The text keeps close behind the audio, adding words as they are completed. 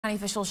County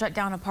officials shut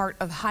down a part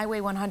of Highway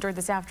 100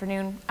 this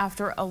afternoon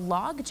after a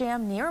log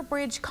jam near a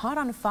bridge caught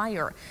on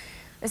fire.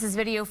 This is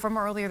video from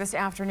earlier this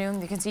afternoon.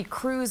 You can see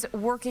crews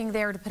working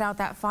there to put out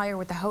that fire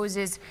with the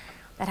hoses.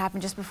 That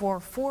happened just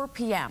before 4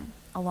 p.m.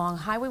 along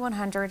Highway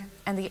 100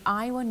 and the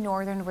Iowa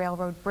Northern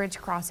Railroad bridge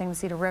crossing the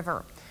Cedar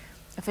River.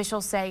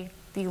 Officials say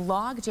the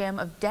log jam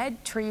of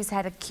dead trees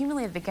had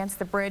accumulated against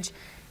the bridge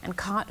and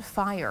caught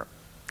fire.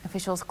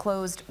 Officials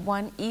closed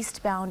one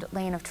eastbound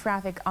lane of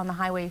traffic on the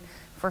highway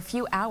for a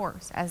few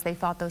hours as they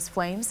fought those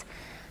flames.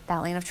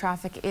 That lane of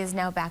traffic is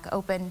now back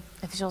open.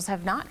 Officials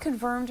have not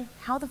confirmed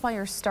how the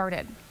fire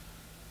started.